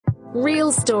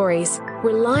Real stories,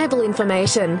 reliable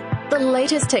information, the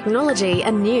latest technology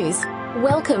and news.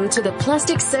 Welcome to the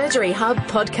Plastic Surgery Hub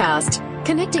podcast,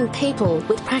 connecting people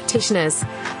with practitioners.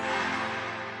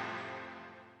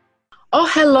 Oh,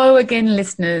 hello again,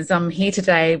 listeners. I'm here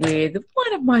today with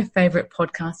one of my favourite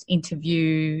podcast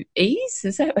interviewees.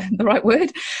 Is that the right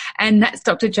word? And that's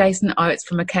Dr. Jason Oates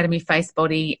from Academy Face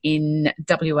Body in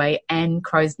WA and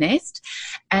Crow's Nest.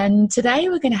 And today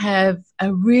we're going to have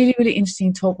a really, really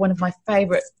interesting talk, one of my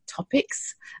favourite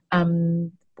topics.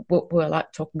 We're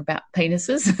like talking about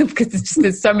penises because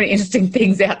there's so many interesting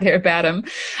things out there about them.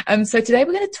 So today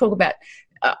we're going to talk about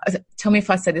tell me if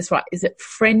I say this right. Is it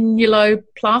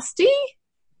frenuloplasty?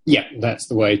 Yeah, that's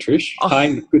the way, Trish. Oh.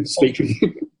 Hi, good to speak with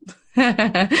you.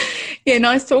 Yeah,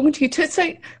 nice talking to you too.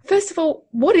 So, first of all,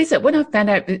 what is it? When I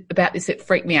found out about this, it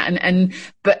freaked me out.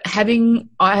 But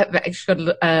I have actually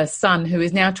got a son who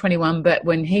is now 21. But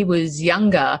when he was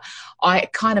younger, I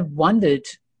kind of wondered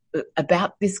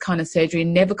about this kind of surgery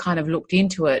and never kind of looked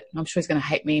into it. I'm sure he's going to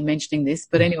hate me mentioning this,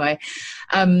 but anyway,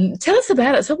 tell us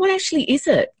about it. So, what actually is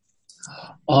it?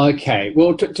 Okay,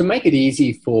 well, to make it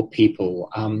easy for people,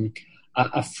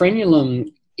 a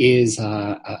frenulum is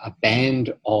a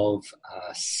band of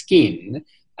skin,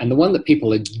 and the one that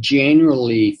people are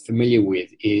generally familiar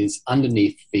with is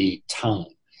underneath the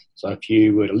tongue. So if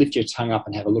you were to lift your tongue up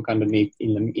and have a look underneath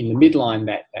in the midline,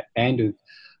 that band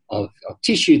of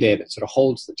tissue there that sort of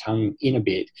holds the tongue in a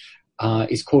bit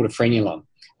is called a frenulum.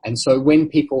 And so when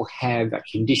people have a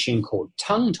condition called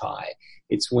tongue tie,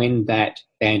 it's when that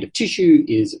band of tissue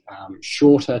is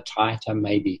shorter, tighter,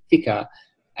 maybe thicker,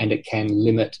 and it can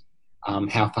limit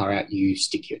how far out you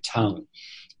stick your tongue.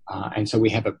 And so we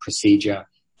have a procedure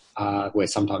where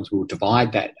sometimes we'll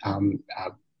divide that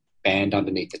band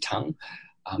underneath the tongue.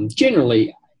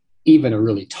 Generally, even a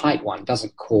really tight one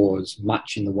doesn't cause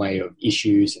much in the way of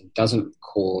issues and doesn't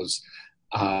cause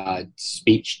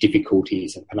speech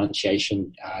difficulties and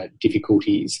pronunciation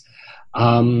difficulties.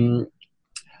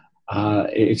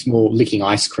 It's more licking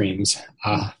ice creams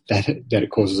that it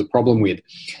causes a problem with.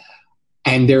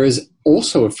 And there is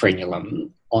also a frenulum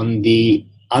on the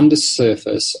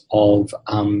undersurface of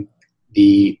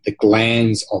the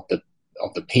glands of the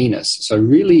penis. So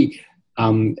really,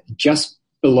 just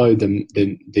below the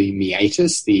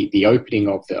meatus, the opening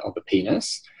of the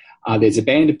penis, there's a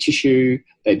band of tissue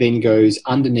that then goes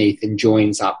underneath and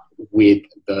joins up with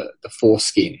the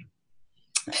foreskin.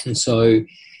 And so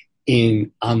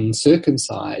in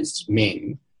uncircumcised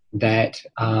men, that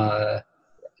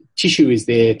tissue is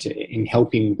there in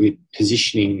helping with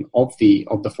positioning of the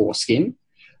foreskin.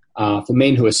 For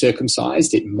men who are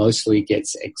circumcised, it mostly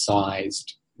gets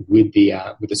excised with the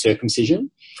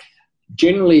circumcision.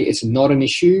 Generally, it's not an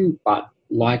issue, but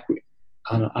like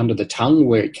under the tongue,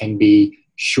 where it can be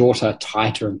shorter,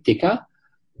 tighter, and thicker,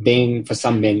 then for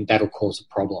some men that'll cause a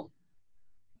problem.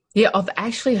 Yeah, I've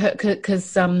actually heard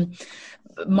because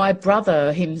my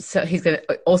brother, himself, he's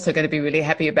also going to be really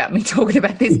happy about me talking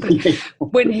about this. But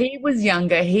when he was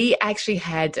younger, he actually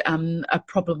had a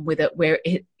problem with it where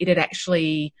it had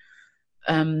actually,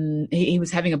 he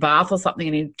was having a bath or something,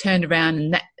 and he turned around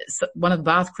and one of the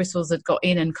bath crystals had got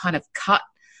in and kind of cut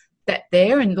that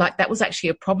there, and like that was actually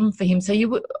a problem for him. So you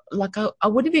would I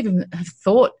wouldn't even have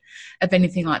thought of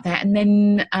anything like that. And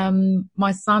then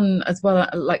my son as well,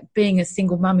 like being a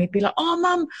single mum, he'd be like, "Oh,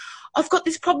 mum, I've got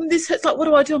this problem. This hurts. Like, what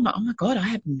do I do?" I'm like, "Oh my God, I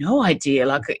have no idea.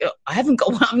 Like, I haven't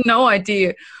got no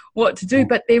idea what to do."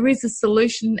 But there is a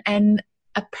solution, and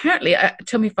apparently,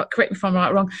 correct me if I'm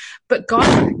right or wrong, but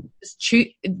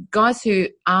guys who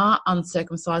are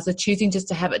uncircumcised are choosing just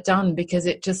to have it done because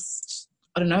it just,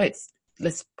 I don't know, it's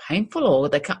less painful, or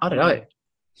they can't, I don't know.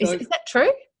 Is that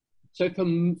true? So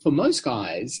for most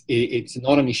guys, it's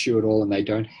not an issue at all, and they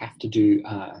don't have to do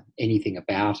anything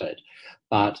about it.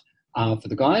 But for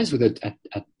the guys with a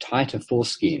tighter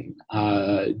foreskin,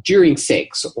 during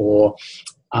sex or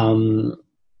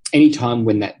any time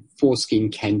when that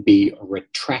foreskin can be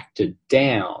retracted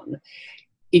down,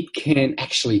 it can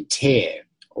actually tear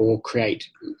or create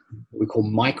what we call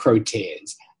micro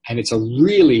tears. And it's a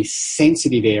really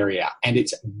sensitive area, and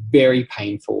it's very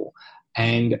painful.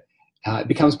 And it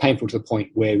becomes painful to the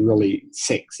point where really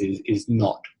sex is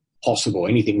not possible.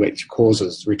 Anything which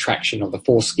causes retraction of the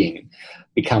foreskin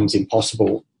becomes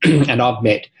impossible. And I've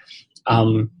met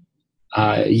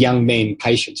young men,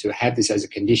 patients who have this as a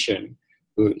condition,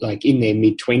 who like in their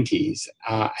mid-20s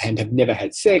and have never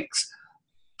had sex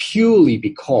purely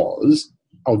because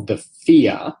of the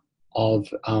fear of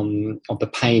the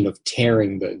pain of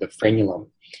tearing the frenulum.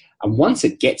 And once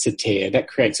it gets a tear, that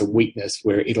creates a weakness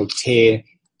where it'll tear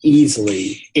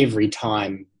easily every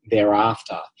time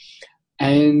thereafter.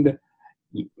 And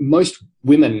most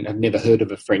women have never heard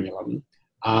of a frenulum.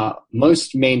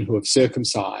 Most men who have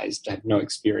circumcised have no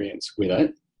experience with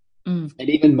it. And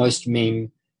even most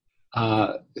men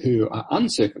who are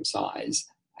uncircumcised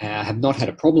have not had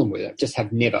a problem with it, just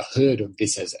have never heard of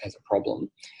this as a problem.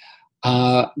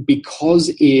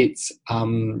 Because it's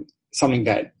something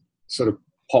that sort of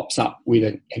pops up with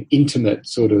an intimate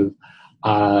sort of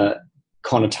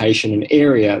connotation and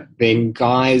area, then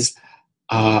guys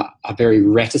are very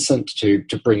reticent to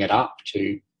bring it up,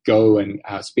 to go and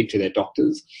speak to their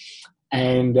doctors.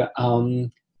 And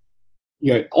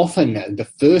often the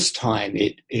first time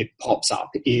it pops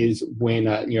up is when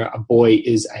a boy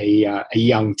is a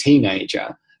young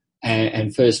teenager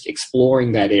and first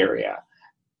exploring that area,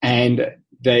 and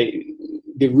they're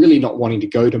really not wanting to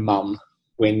go to mum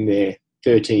when they're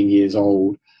 13 years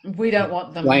old. We don't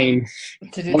want them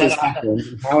to do what that has happened,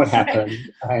 how it happened,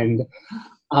 and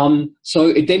so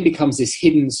it then becomes this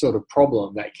hidden sort of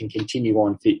problem that can continue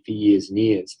on for years and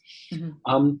years.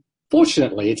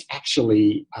 Fortunately, it's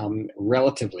actually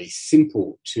relatively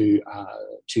simple to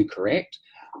correct,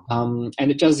 and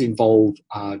it does involve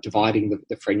dividing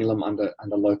the frenulum under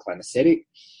local anaesthetic.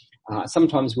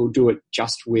 Sometimes we'll do it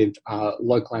just with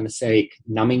local anaesthetic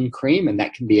numbing cream, and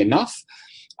that can be enough.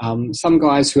 Some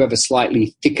guys who have a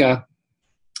slightly thicker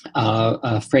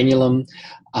frenulum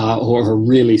or are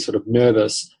really sort of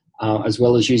nervous, as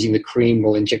well as using the cream,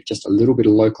 will inject just a little bit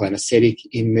of local anaesthetic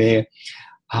in there.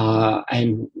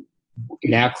 And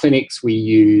in our clinics, we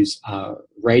use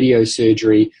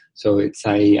radiosurgery. So it's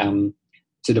a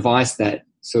device that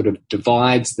sort of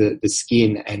divides the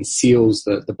skin and seals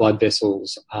the blood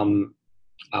vessels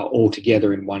all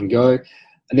together in one go.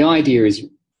 And the idea is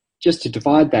just to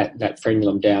divide that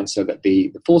frenulum down so that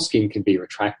the foreskin can be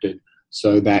retracted,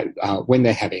 so that when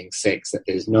they're having sex, that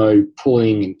there's no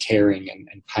pulling and tearing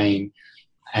and pain.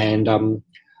 And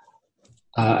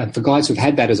for guys who've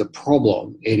had that as a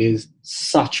problem, it is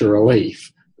such a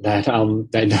relief that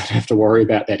they don't have to worry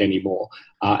about that anymore.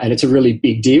 And it's a really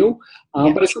big deal,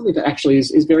 but it's something that actually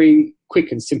is very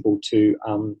quick and simple to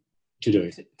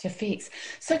do. To fix.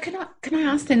 So can I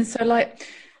ask then, so like,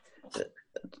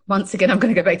 once again, I'm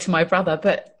going to go back to my brother,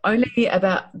 but only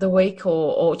about the week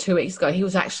or 2 weeks ago, he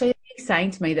was actually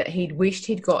saying to me that he'd wished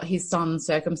he'd got his son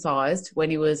circumcised when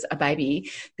he was a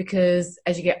baby, because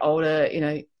as you get older,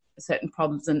 certain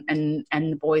problems and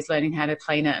the boys learning how to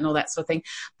clean it and all that sort of thing.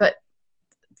 But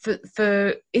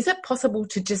for is it possible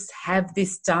to just have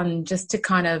this done just to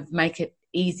kind of make it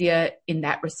easier in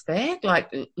that respect?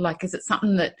 Like is it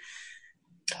something that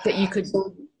you could?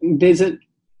 There's a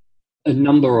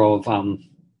number of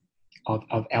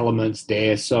elements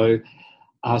there. So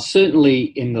certainly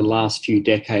in the last few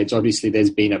decades, obviously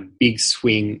there's been a big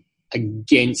swing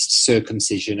against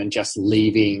circumcision and just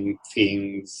leaving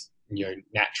things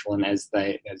natural and as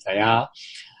they are.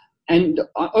 And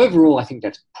overall, I think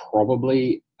that's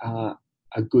probably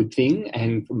a good thing.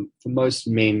 And for most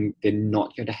men, they're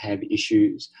not going to have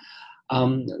issues.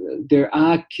 There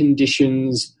are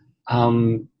conditions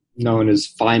known as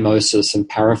phimosis and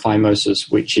paraphimosis,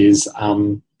 which is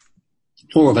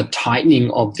more of a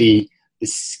tightening of the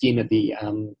skin at the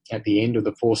end of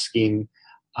the foreskin,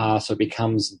 so it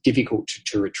becomes difficult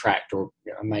to retract, or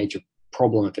a major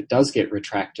problem if it does get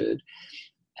retracted.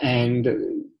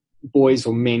 And boys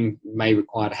or men may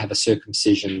require to have a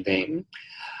circumcision then.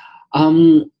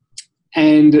 And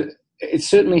it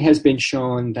certainly has been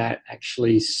shown that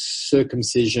actually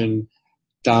circumcision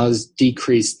does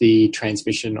decrease the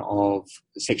transmission of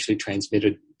sexually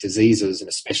transmitted diseases, and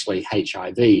especially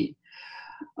HIV.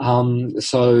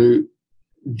 So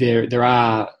there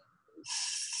are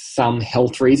some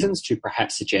health reasons to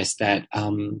perhaps suggest that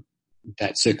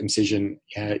that circumcision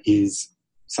is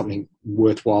something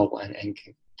worthwhile and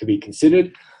to be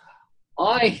considered.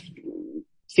 I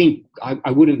think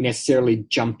I wouldn't necessarily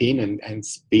jump in and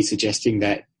be suggesting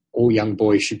that all young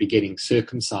boys should be getting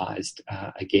circumcised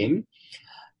again.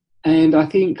 And I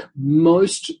think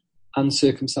most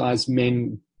uncircumcised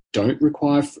men don't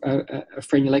require a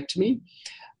frenulectomy,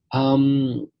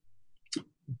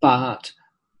 but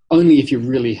only if you're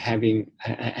really having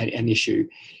an issue.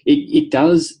 It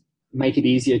does make it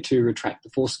easier to retract the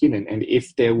foreskin, and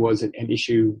if there was an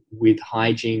issue with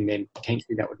hygiene, then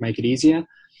potentially that would make it easier.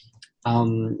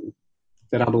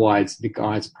 But otherwise, the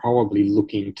guy's probably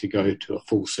looking to go to a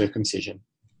full circumcision.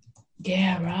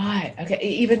 Yeah, right. Okay,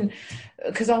 even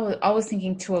because I was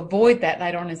thinking, to avoid that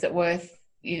later on, is it worth,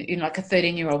 like a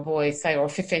 13-year-old boy, say, or a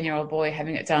 15-year-old boy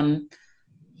having it done,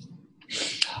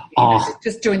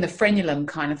 just doing the frenulum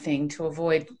kind of thing to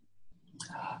avoid?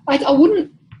 I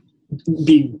wouldn't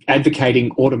be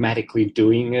advocating automatically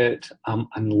doing it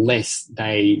unless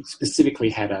they specifically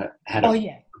had a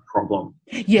problem.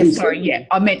 Yeah, sorry, yeah.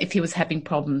 I meant if he was having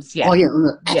problems, yeah. Oh, yeah,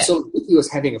 absolutely. If he was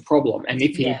having a problem and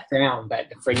if he found that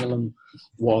the frenulum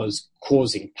was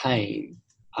causing pain,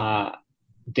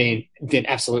 then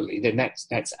absolutely, then that's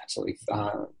absolutely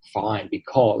fine,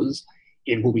 because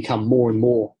it will become more and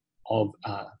more of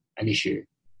an issue.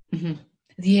 Mm-hmm.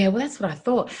 Yeah, well, that's what I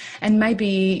thought. And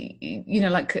maybe,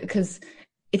 because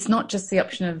it's not just the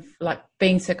option of like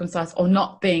being circumcised or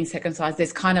not being circumcised.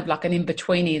 There's kind of like an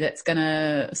in-betweeny that's going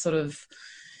to sort of,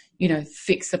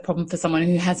 fix the problem for someone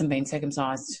who hasn't been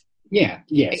circumcised. Yeah.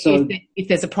 So if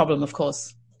there's a problem, of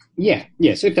course. Yeah.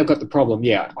 So if they've got the problem,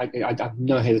 I have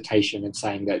no hesitation in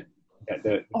saying that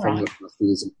the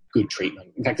frenuloplasty is a good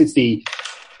treatment. In fact, it's the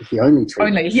only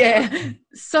treatment.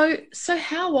 So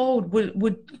how old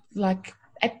would like,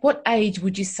 at what age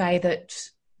would you say that,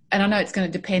 and I know it's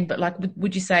going to depend, but like,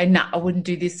 would you say, I wouldn't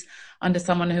do this under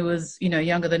someone who was,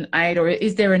 younger than 8, or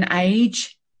is there an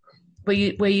age where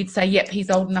you'd say, yep, he's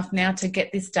old enough now to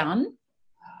get this done?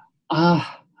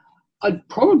 I'd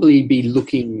probably be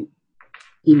looking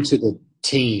into the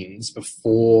teens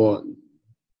before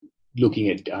looking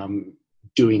at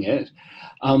doing it,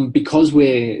 because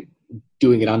we're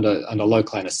doing it under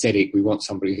local anaesthetic. We want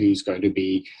somebody who's going to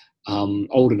be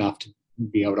old enough to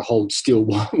be able to hold still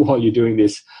while you're doing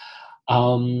this.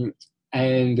 For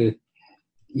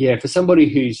somebody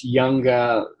who's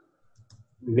younger,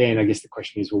 then I guess the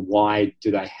question is, well, why do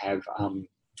they have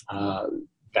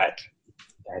that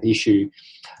issue?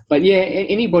 But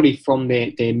anybody from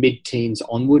their mid-teens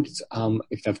onwards,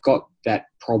 if they've got that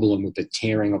problem with the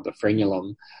tearing of the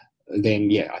frenulum, then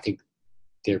I think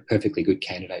they're a perfectly good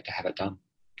candidate to have it done.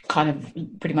 Kind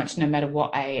of pretty much no matter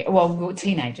what age. Well,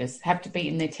 teenagers have to be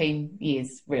in their teen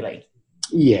years, really.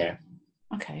 Yeah.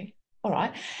 Okay. All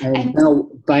right. And now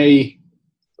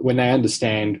when they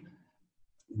understand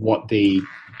what the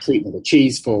treatment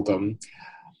achieves for them,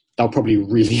 they'll probably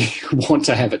really want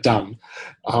to have it done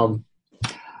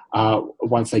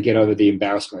once they get over the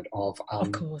embarrassment of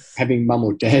having mum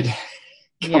or dad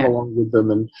come along with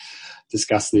them and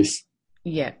discuss this.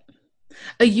 Yeah.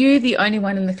 Are you the only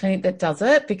one in the clinic that does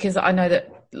it? Because I know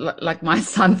that, like, my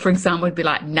son, for example, would be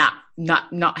like, not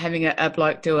having a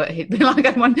bloke do it. He'd be like,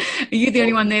 are you the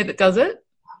only one there that does it?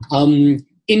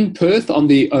 In Perth, I'm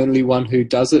the only one who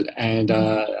does it, and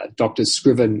Dr.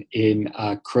 Scriven in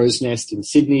Crow's Nest in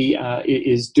Sydney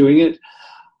is doing it.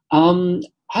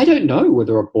 I don't know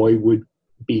whether a boy would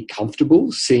be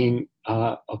comfortable seeing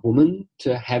a woman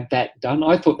to have that done.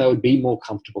 I thought they would be more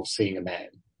comfortable seeing a man.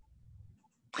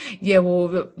 Yeah,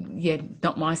 well,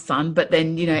 not my son, but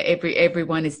then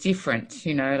everyone is different.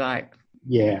 And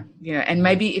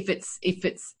maybe if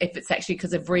it's actually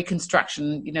because of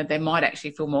reconstruction, they might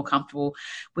actually feel more comfortable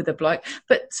with a bloke.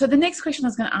 But so the next question I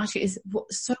was going to ask you is,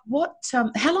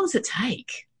 how long does it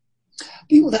take?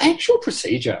 Well, the actual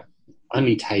procedure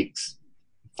only takes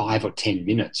 5 or 10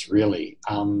 minutes, really.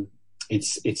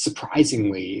 It's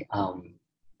surprisingly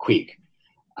quick,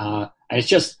 and it's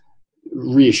just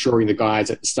reassuring the guys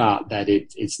at the start that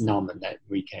it's numb and that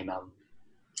we can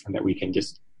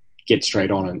just get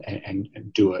straight on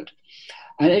and do it.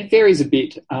 And it varies a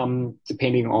bit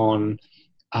depending on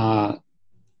how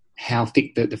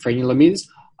thick the frenulum is.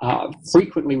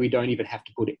 Frequently, we don't even have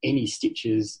to put any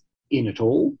stitches in at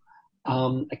all.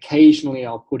 Occasionally,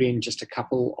 I'll put in just a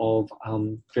couple of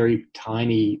very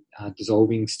tiny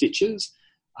dissolving stitches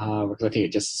because I think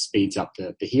it just speeds up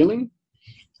the healing.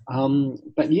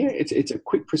 It's a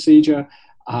quick procedure,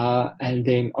 and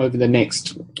then over the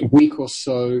next week or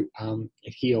so,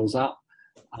 it heals up.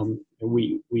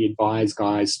 We advise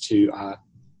guys to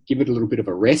give it a little bit of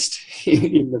a rest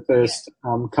in the first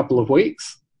couple of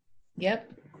weeks.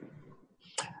 Yep.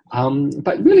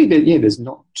 But really, there's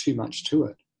not too much to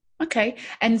it. Okay,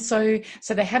 and so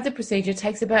they have the procedure. It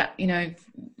takes about I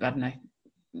don't know,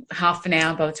 half an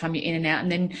hour by the time you're in and out,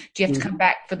 and then do you have to come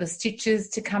back for the stitches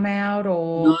to come out,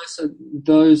 or no? So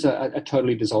those are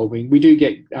totally dissolving. We do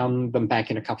get them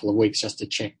back in a couple of weeks just to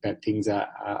check that things are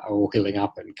all healing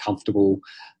up and comfortable.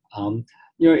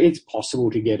 It's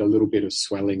possible to get a little bit of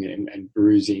swelling and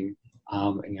bruising.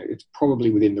 It's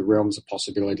probably within the realms of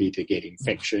possibility to get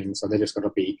infection, so they just got to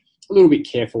be a little bit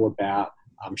careful about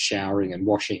showering and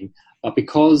washing. But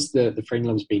because the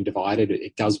frenulum's been divided,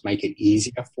 it does make it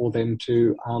easier for them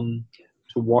to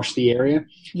wash the area.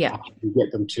 Yeah. We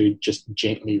get them to just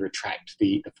gently retract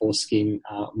the foreskin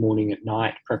morning and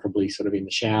night, preferably sort of in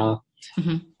the shower.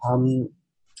 Mm-hmm.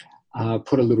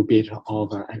 Put a little bit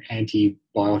of an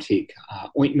antibiotic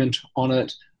ointment on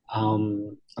it,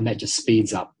 and that just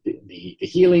speeds up the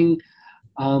healing.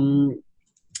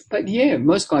 But yeah,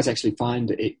 most guys actually find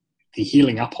the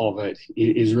healing up of it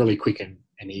is really quick and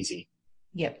easy.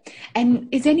 Yep. And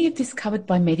is any of this covered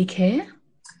by Medicare?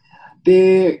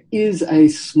 There is a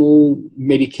small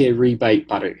Medicare rebate,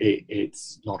 but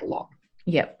it's not a lot.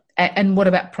 Yep. And what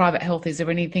about private health? Is there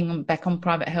anything back on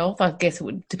private health? I guess it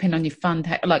would depend on your fund.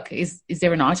 Like, is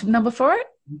there an item number for it?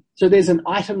 So there's an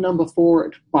item number for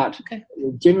it, but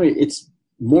generally it's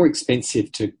more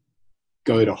expensive to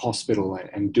go to hospital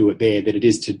and do it there than it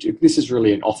is to do. This is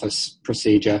really an office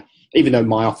procedure, even though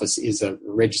my office is a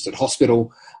registered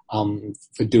hospital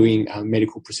for doing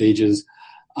medical procedures.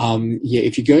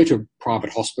 If you go to a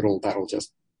private hospital, that'll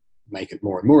just make it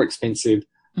more and more expensive.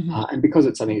 Mm-hmm. And because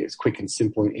it's something that's quick and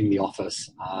simple in the office,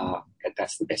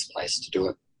 that's the best place to do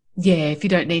it. Yeah, if you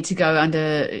don't need to go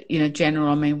under, general,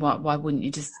 I mean, why wouldn't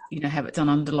you just, have it done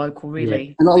under local, really?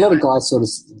 Yeah. And a lot of guys sort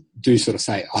of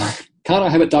say, oh, can't I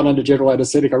have it done under general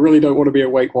anaesthetic? I really don't want to be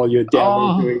awake while you're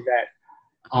down there doing that.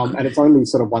 And it's only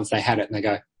sort of once they had it and they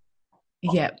go,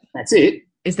 yeah, that's it.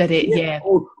 Is that it? Yeah.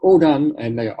 All done.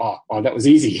 And they go, oh, that was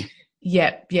easy.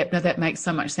 Yep. No, that makes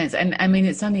so much sense. And I mean,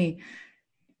 it's only,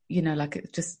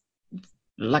 it's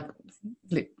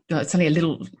only a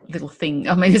little thing.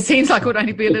 I mean, it seems like it would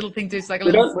only be a little thing to like a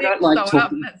little we don't like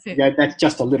talking, and that's it. Yeah, that's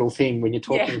just a little thing when you're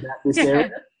talking about this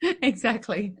area.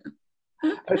 Exactly.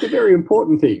 It's a very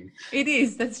important thing. It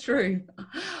is. That's true.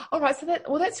 All right. So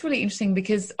that's really interesting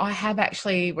because I have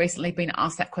actually recently been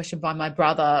asked that question by my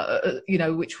brother,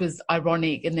 which was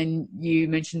ironic. And then you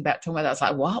mentioned about talking about that.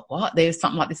 I was like, what? There's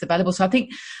something like this available. So I think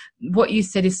what you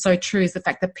said is so true is the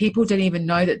fact that people don't even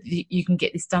know that you can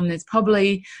get this done. There's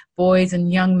probably boys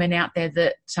and young men out there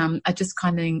that are just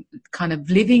kind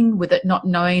of living with it, not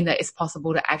knowing that it's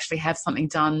possible to actually have something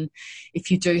done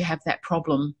if you do have that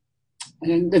problem.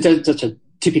 And that's such a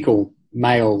typical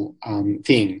male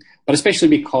thing, but especially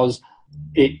because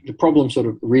the problem sort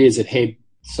of rears its head,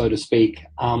 so to speak,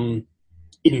 in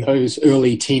those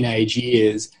early teenage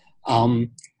years, in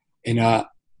an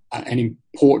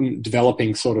important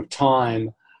developing sort of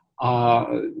time,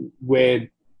 where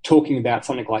talking about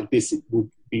something like this it will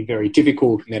be very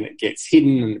difficult, and then it gets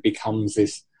hidden and it becomes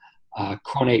this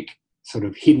chronic sort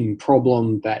of hidden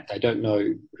problem that they don't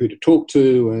know who to talk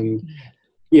to. And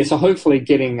so hopefully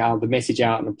getting the message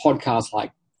out in a podcast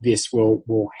like this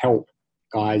will help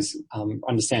guys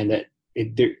understand that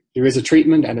there is a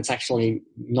treatment and it's actually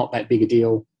not that big a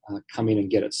deal. Come in and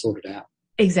get it sorted out.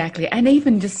 Exactly. And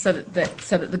even just so that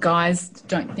the guys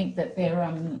don't think that they're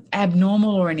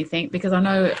abnormal or anything, because I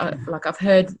know, I've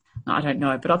heard, I don't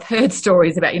know, but I've heard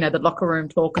stories about, the locker room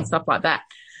talk and stuff like that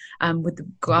with the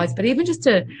guys. But even just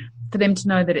for them to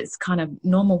know that it's kind of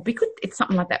normal, because if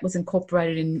something like that was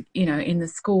incorporated in, in the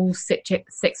school sex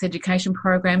education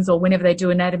programs, or whenever they do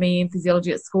anatomy and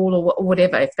physiology at school or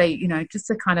whatever, if they, just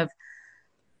to kind of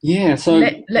so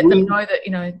let them know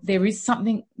that, there is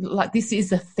something like this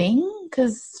is a thing,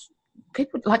 because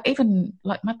people even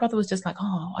my brother was just like,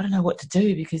 oh, I don't know what to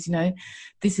do because,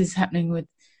 this is happening with,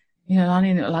 I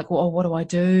mean, well, what do I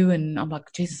do? And I'm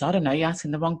like, Jesus, I don't know. You're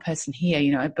asking the wrong person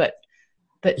here, but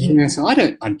so I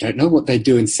don't know what they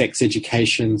do in sex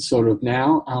education sort of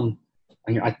now.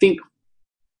 I think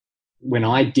when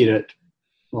I did it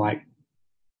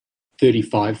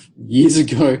 35 years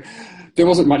ago, there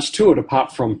wasn't much to it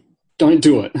apart from don't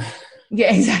do it.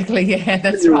 Yeah, exactly. Yeah,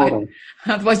 that's right. Order.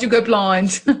 Otherwise you go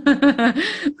blind.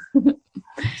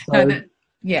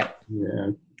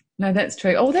 No, that's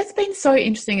true. Oh, that's been so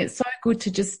interesting. It's so good to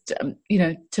just,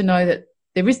 to know that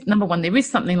there is, number one, there is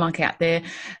something like out there.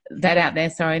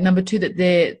 Number two, that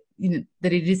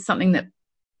that it is something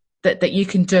that you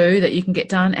can do, that you can get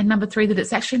done. And number three, that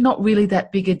it's actually not really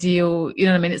that big a deal. You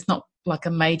know what I mean? It's not like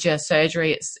a major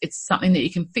surgery. It's something that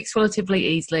you can fix relatively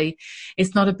easily.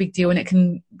 It's not a big deal, and it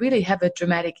can really have a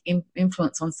dramatic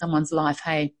influence on someone's life.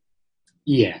 Hey.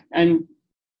 Yeah. And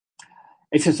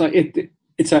it's just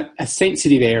it's a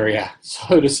sensitive area,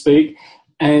 so to speak.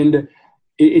 And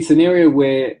it's an area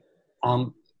where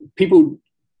people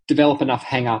develop enough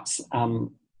hang-ups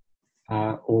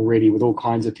already with all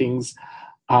kinds of things.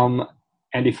 And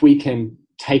if we can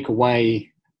take away,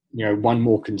 one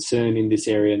more concern in this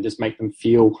area and just make them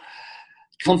feel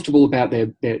comfortable about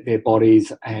their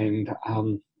bodies and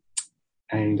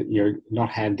not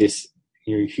have this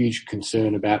huge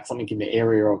concern about something in the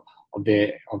area of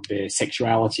their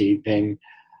sexuality, then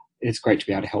it's great to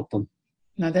be able to help them.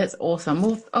 No, that's awesome.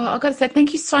 Well, I've got to say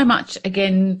thank you so much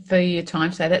again for your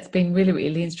time today. That's been really,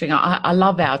 really interesting. I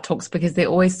love our talks because they're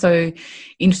always so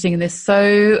interesting and they're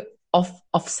so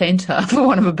off centre, for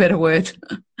want of a better word.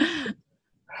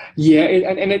 Yeah,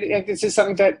 and it's just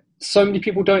something that so many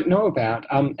people don't know about.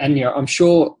 And I'm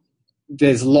sure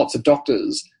there's lots of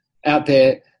doctors out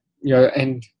there,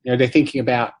 and they're thinking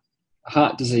about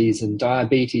heart disease and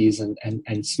diabetes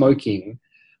and smoking,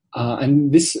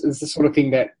 and this is the sort of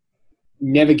thing that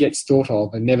never gets thought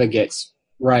of and never gets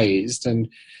raised. And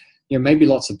maybe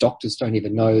lots of doctors don't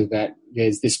even know that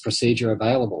there's this procedure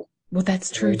available. Well,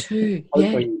 that's true too.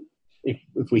 Hopefully,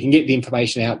 if we can get the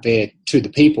information out there to the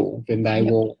people, then they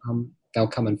will they'll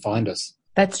come and find us.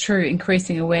 That's true,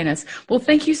 increasing awareness. Well,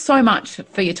 thank you so much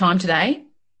for your time today.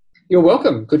 You're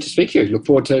welcome. Good to speak to you. Look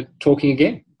forward to talking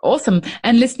again. Awesome.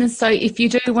 And listeners, so if you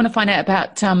do want to find out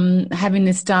about having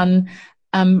this done,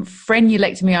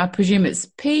 frenulectomy, I presume it's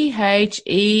PHEN.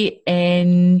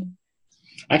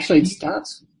 Actually, it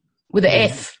starts with an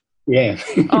F. Yeah.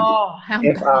 Oh, how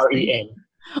FREN.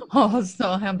 Oh,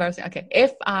 so how embarrassing. Okay.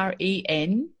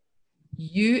 FRENULE.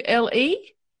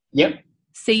 Yep.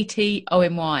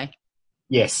 CTOMY.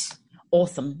 Yes.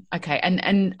 Awesome. Okay.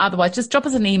 And otherwise, just drop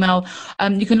us an email.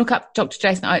 You can look up Dr.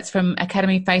 Jason Oates from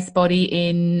Academy Face Body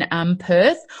in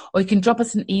Perth, or you can drop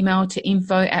us an email to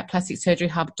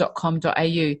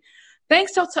info@plasticsurgeryhub.com.au.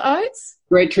 Thanks, Dr. Oates.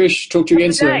 Great, Trish. Talk to you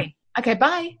again soon. Okay,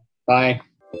 bye. Bye.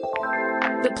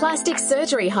 The Plastic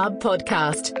Surgery Hub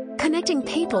podcast, connecting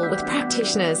people with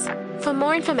practitioners. For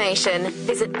more information,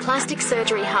 visit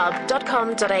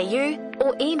plasticsurgeryhub.com.au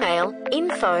or email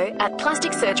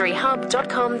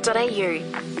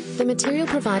info@plasticsurgeryhub.com.au. The material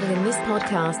provided in this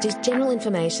podcast is general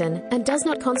information and does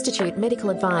not constitute medical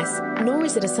advice, nor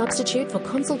is it a substitute for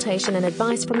consultation and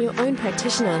advice from your own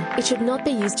practitioner. It should not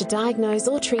be used to diagnose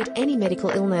or treat any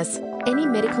medical illness. Any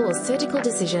medical or surgical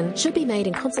decision should be made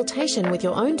in consultation with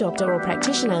your own doctor or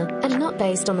practitioner and not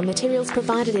based on the materials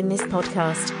provided in this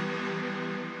podcast.